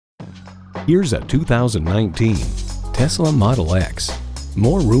Here's a 2019 Tesla Model X.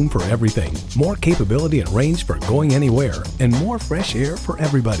 More room for everything, more capability and range for going anywhere, and more fresh air for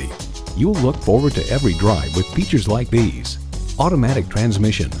everybody. You'll look forward to every drive with features like these: automatic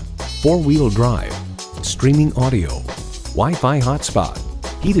transmission, four-wheel drive, streaming audio, Wi-Fi hotspot,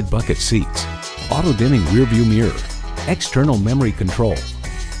 heated bucket seats, auto-dimming rearview mirror, external memory control,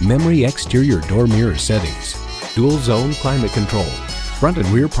 memory exterior door mirror settings, dual zone climate control, front and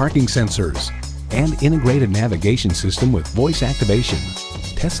rear parking sensors, and integrated navigation system with voice activation.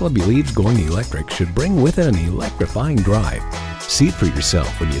 Tesla believes going electric should bring with it an electrifying drive. See it for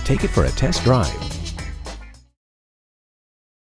yourself when you take it for a test drive.